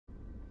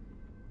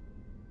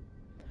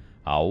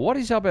What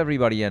is up,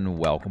 everybody, and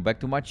welcome back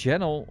to my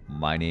channel.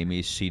 My name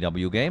is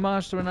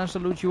ZWGamemaster and I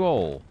salute you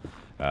all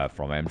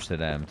from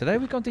Amsterdam. Today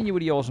we continue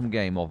with the awesome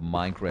game of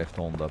Minecraft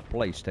on the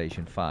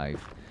PlayStation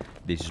 5.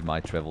 This is my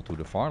travel to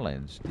the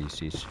farlands.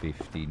 This is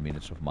 15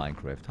 minutes of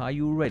Minecraft. Are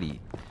you ready?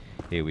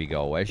 Here we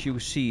go. As you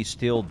see,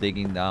 still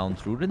digging down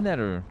through the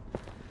nether.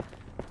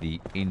 The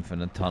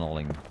infinite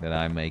tunneling that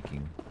I'm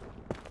making.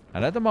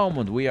 And at the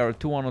moment we are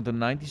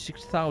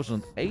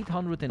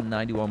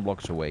 296,891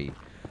 blocks away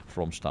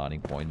from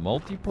starting point.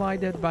 Multiply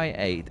that by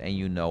 8 and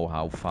you know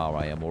how far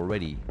I am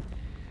already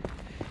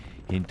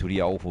into the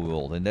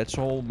overworld. And that's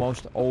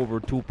almost over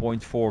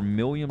 2.4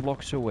 million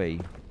blocks away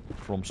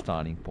from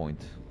starting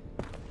point.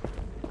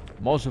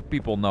 Most of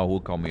people know who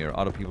come here,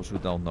 other people who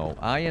don't know.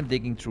 I am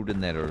digging through the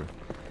nether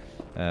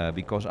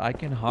because I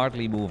can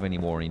hardly move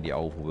anymore in the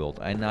overworld.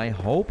 And I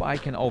hope I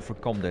can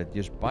overcome that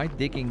just by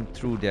digging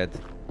through that,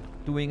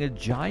 doing a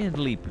giant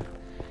leap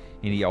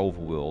in the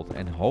overworld,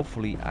 and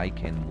hopefully I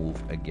can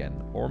move again.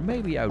 Or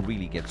maybe I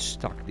really get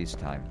stuck this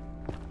time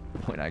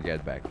when I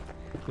get back.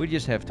 We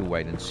just have to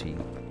wait and see.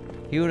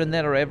 Here in the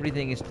nether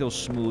everything is still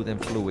smooth and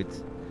fluid,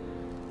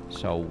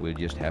 so we'll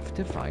just have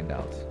to find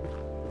out.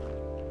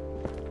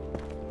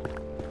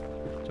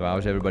 So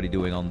how's everybody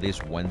doing on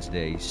this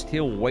Wednesday?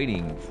 Still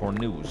waiting for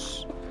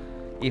news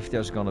if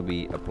there's gonna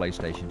be a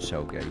PlayStation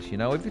showcase. You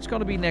know, if it's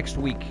gonna be next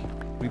week,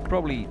 we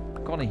probably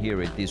gonna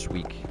hear it this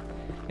week.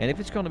 And if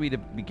it's going to be the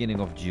beginning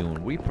of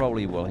June, we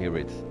probably will hear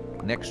it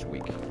next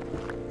week.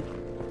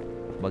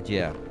 But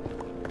yeah,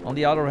 on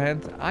the other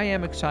hand, I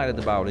am excited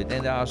about it.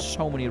 And there are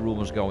so many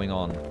rumors going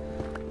on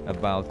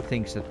about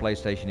things that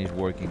PlayStation is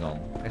working on.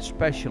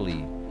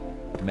 Especially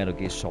Metal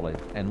Gear Solid.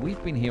 And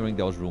we've been hearing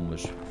those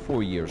rumors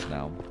for years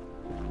now.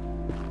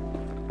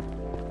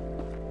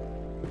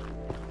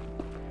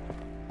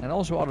 And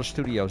also other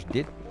studios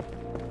did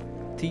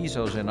tease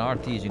us and are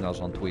teasing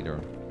us on Twitter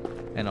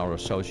and our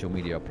social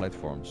media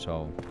platforms,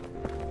 so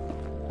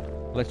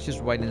let's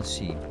just wait and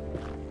see.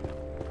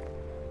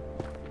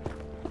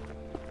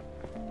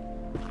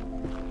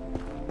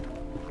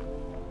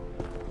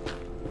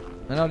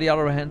 And on the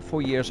other hand,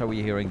 for years are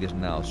we hearing this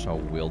now, so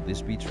will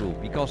this be true?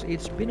 Because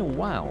it's been a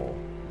while.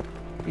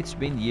 It's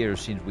been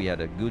years since we had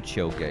a good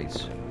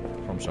showcase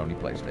from Sony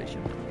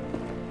PlayStation.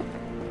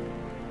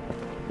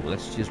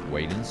 Let's just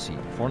wait and see.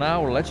 For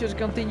now, let's just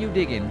continue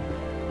digging.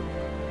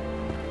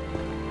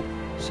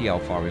 See how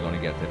far we're gonna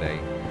get today.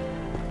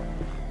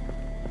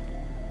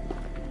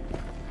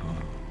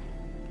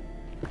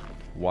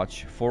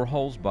 Watch for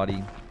holes,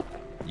 buddy.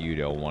 You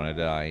don't wanna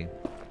die.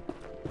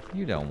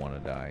 You don't wanna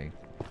die.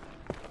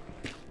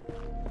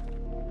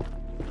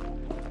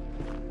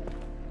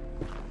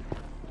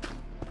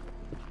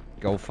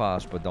 Go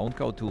fast, but don't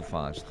go too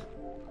fast.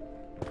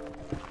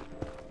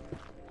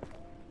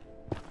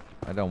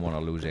 I don't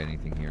wanna lose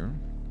anything here.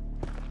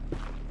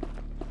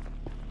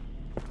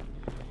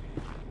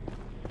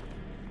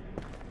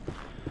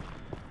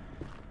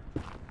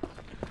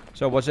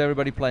 So what's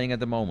everybody playing at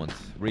the moment?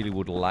 Really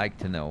would like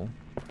to know.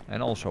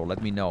 And also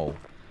let me know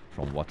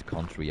from what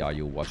country are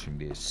you watching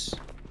this.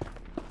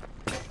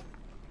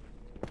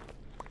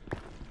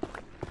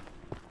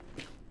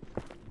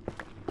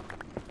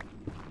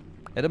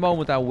 At the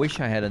moment I wish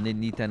I had a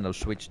Nintendo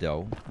Switch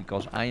though,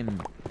 because I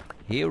am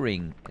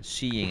hearing,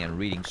 seeing and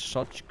reading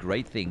such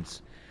great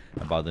things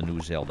about the new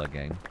Zelda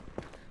game.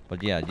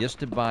 But yeah, just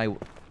to buy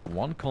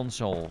one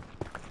console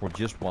for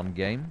just one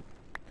game,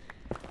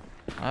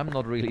 I'm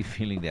not really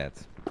feeling that.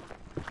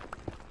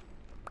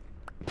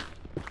 But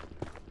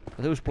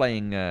who's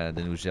playing the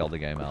new Zelda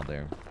game out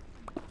there?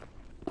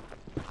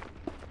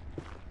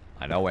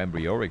 I know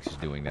Embryorix is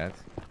doing that.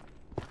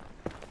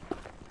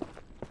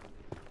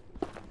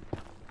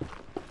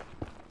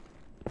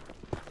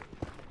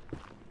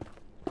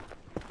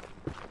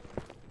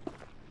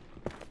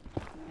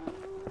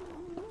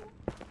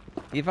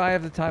 If I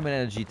have the time and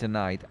energy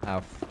tonight,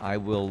 I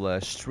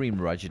will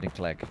stream Ratchet &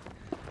 Clank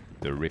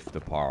The Rift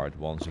Apart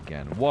once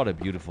again. What a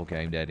beautiful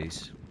game that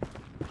is.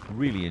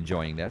 Really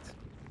enjoying that.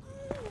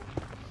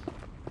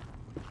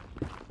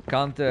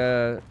 Can't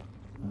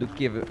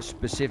give a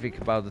specific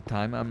about the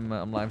time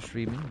I'm live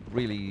streaming.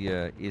 Really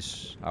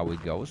is how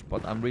it goes,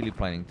 but I'm really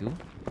planning to.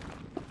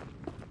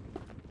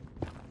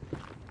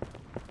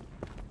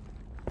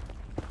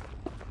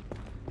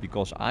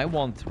 Because I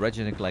want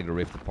Ratchet & Clank The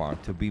Rift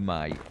Apart to be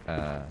my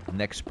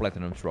next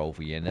platinum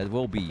trophy, and that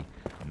will be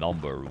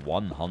number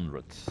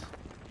 100.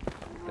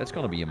 That's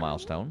gonna be a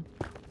milestone.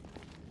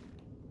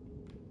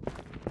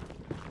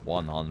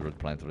 100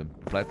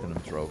 platinum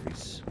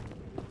trophies.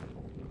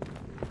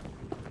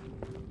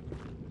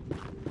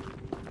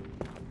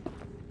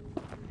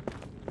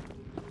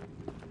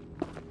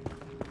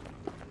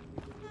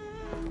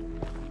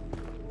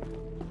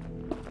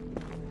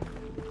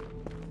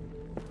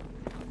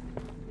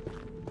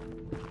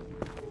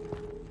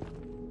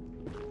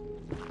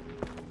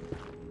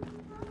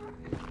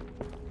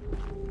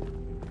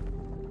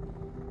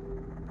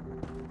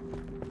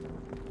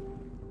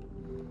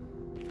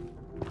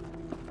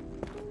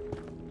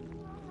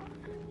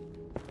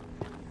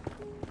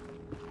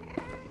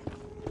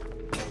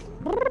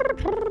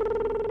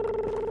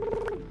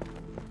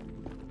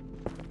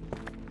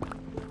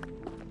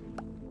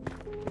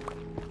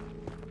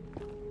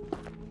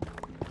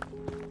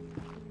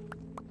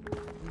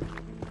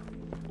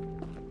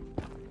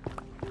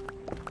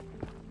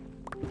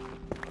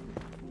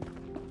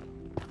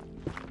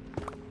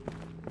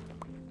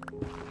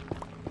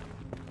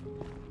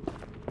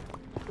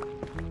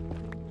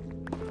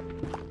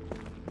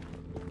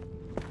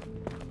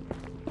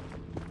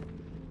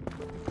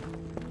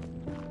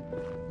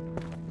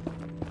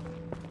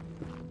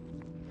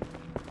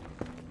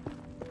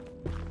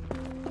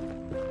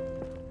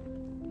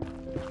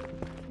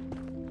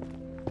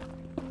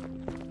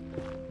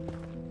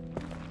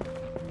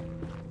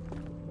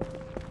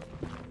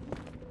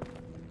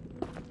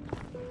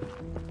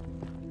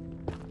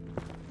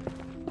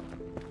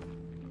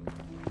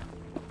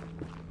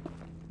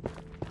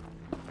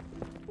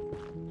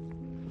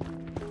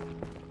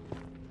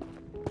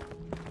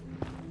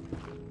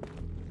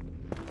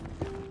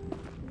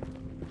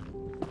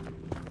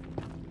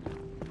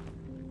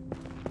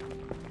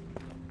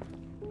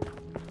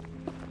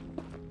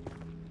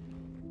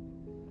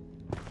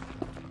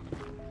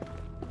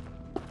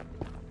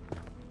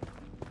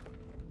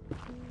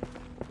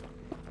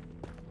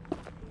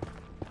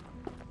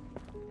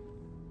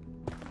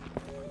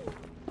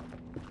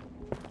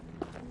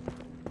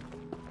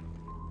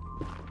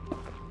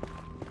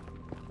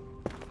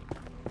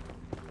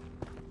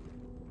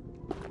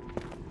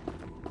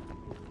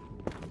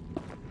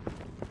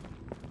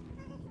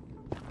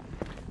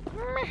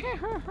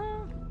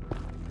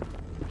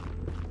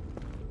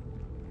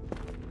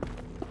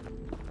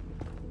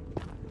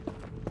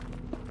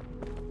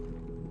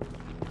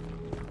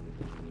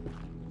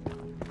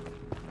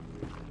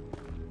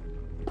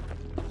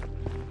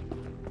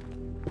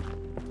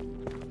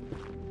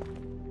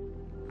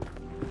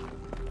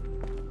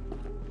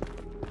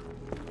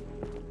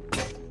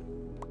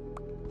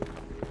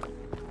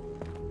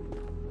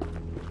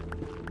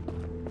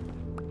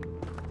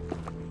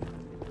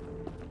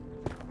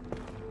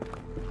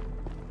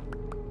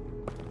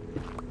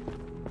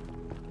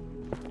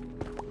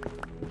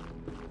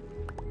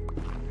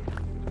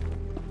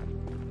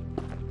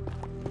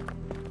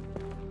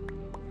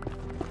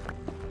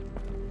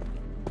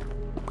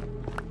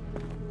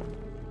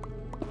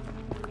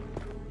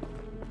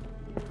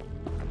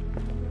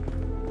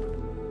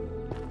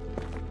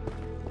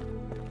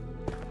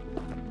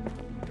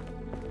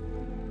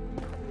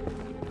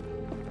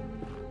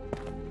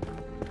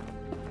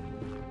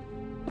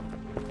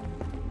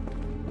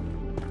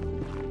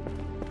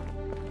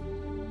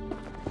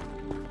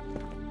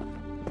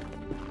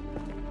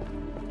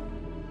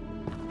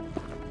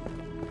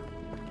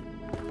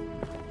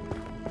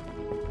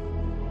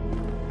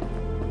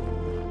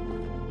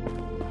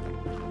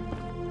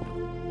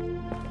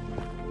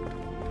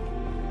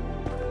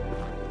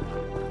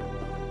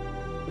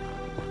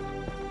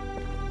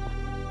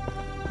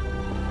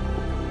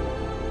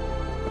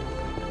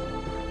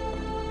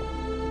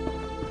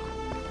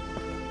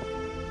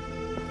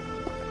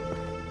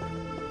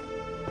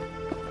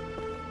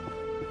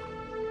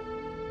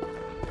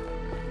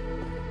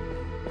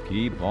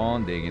 Keep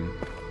on digging.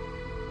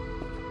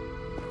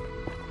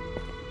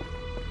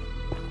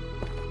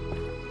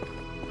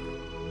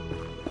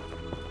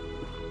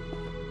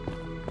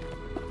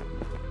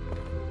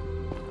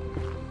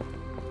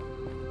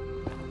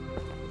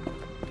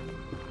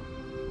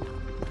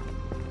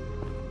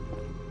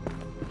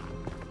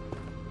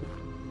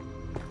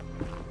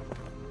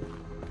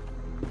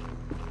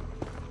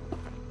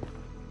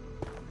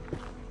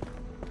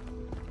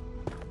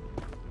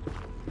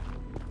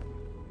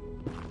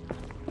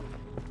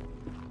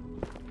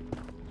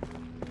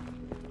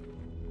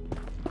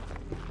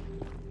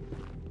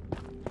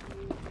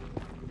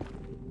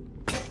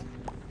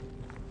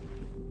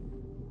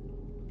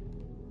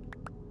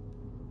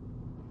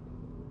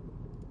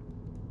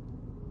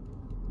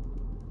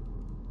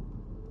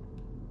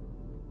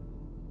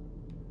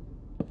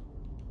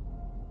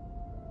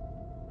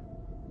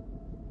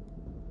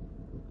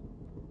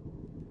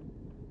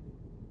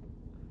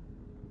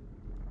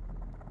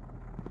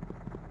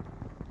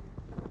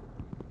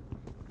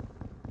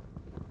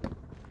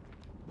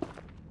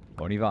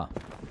 On y va.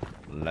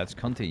 Let's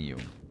continue.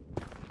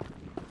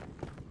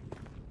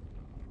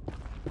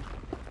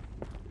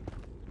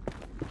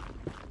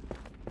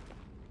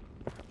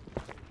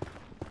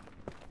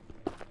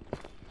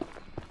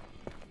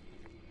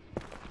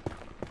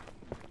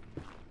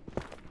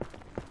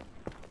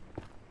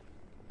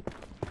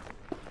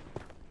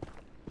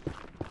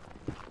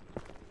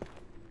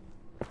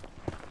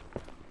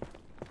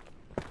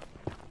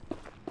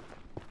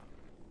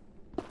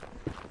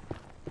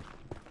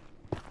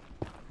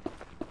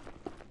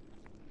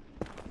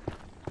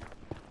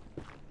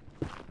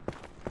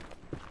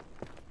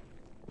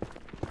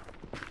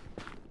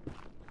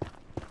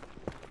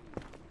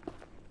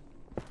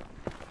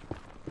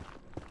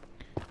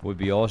 Would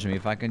be awesome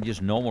if I can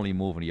just normally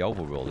move in the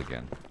overworld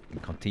again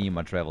and continue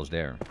my travels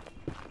there.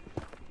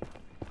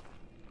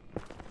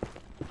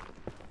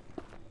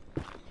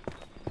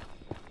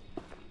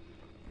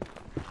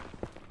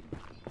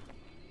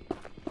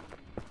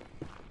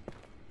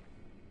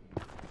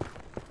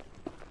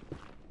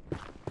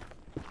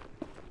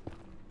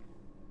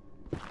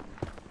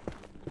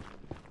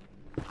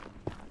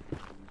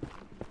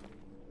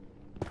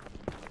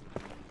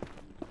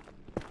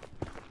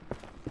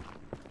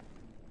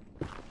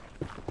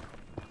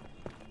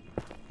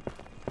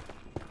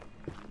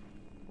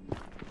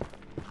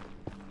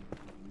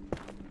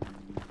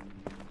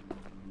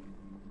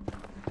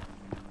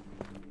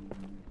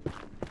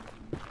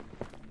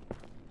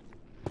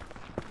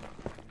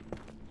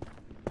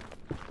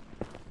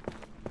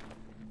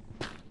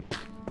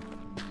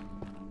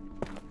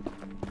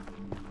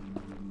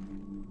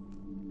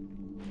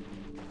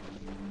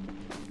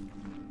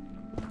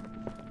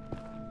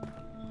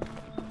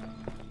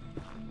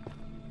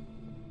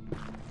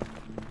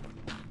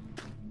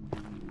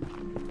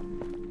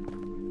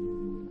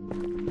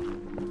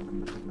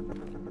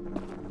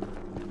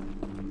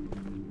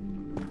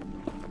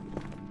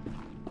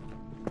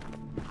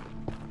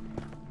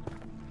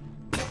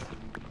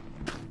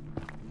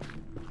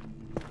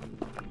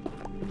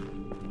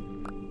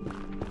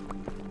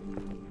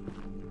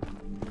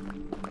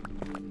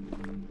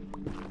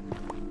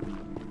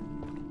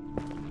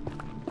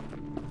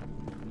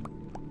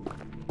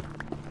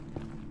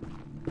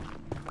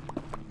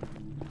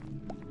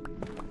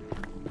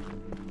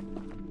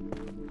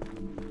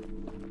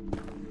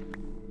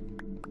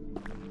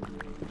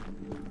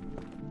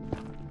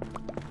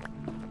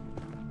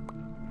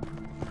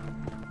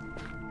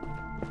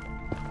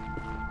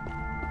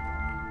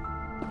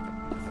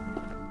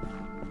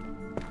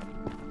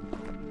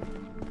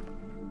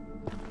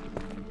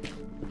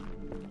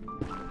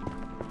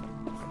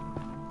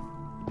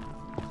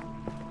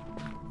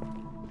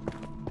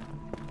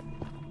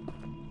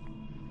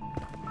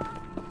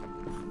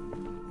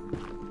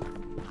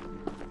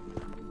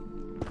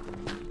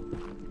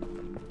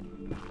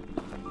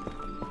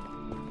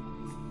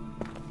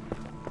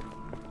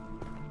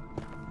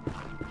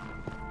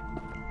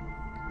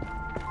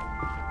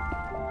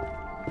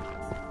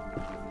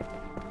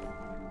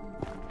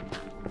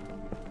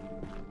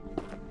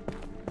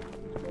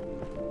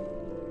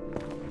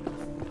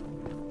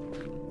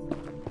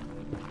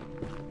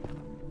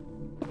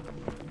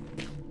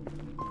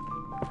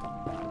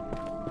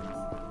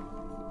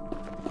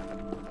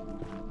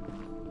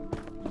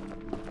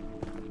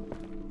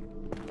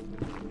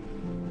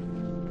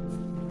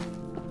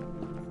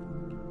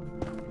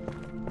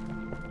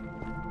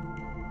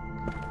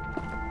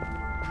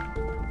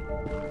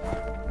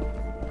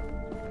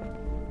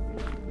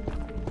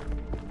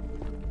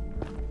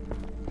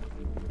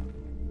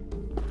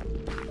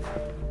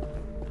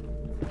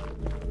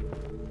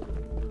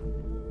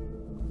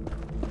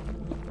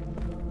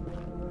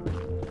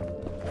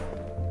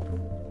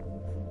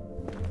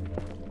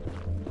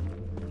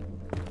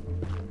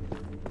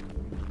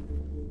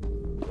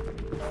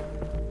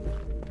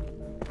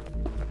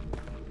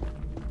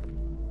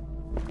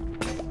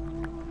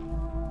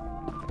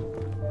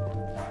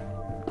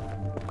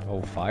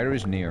 fire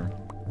is near.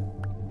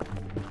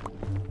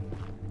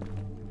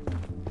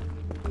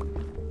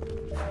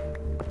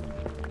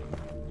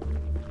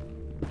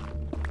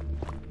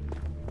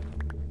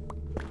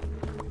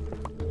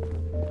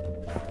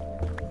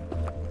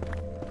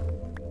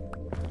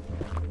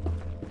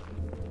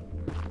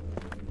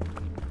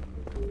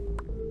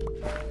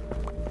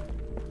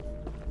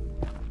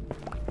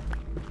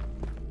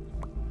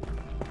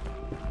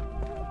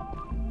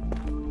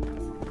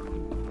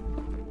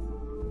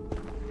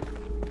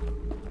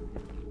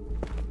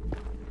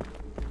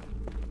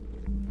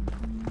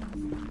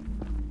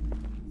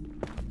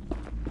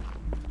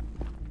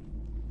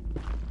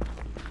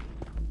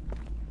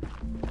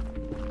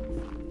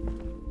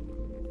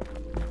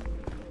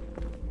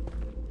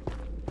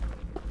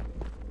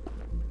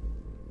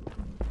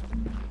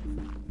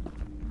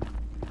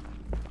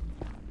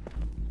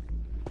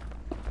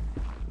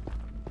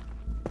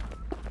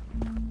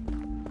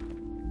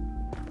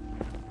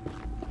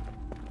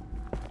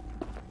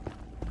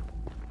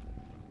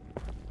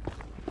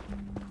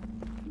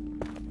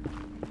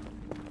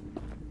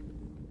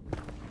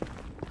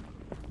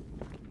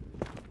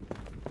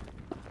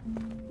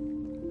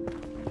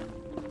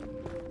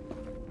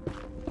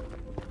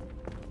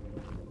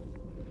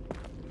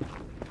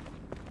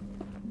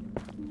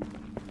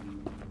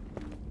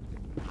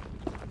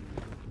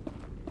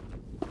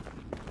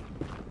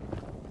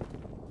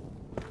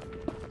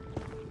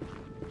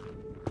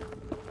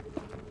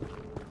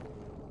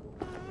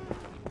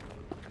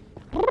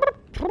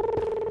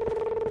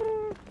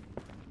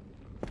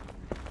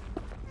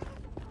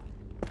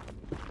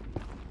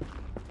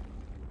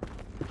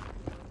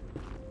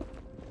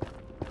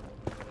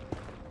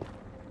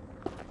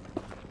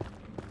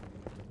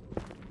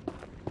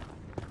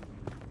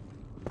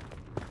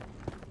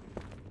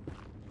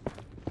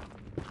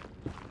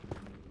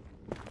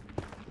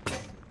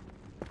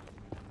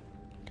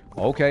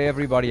 Okay,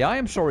 everybody, I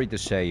am sorry to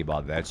say,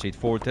 but that's it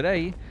for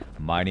today.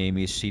 My name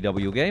is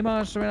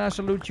ZWGamemaster, and I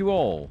salute you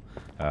all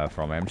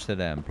from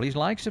Amsterdam. Please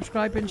like,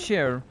 subscribe, and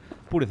share.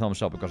 Put a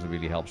thumbs up because it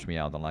really helps me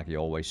out. And like I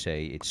always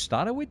say, it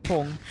started with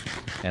Pong,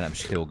 and I'm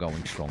still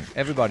going strong.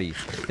 Everybody,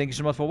 thank you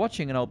so much for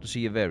watching, and I hope to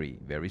see you very,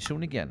 very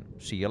soon again.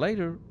 See you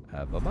later.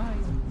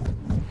 Bye-bye.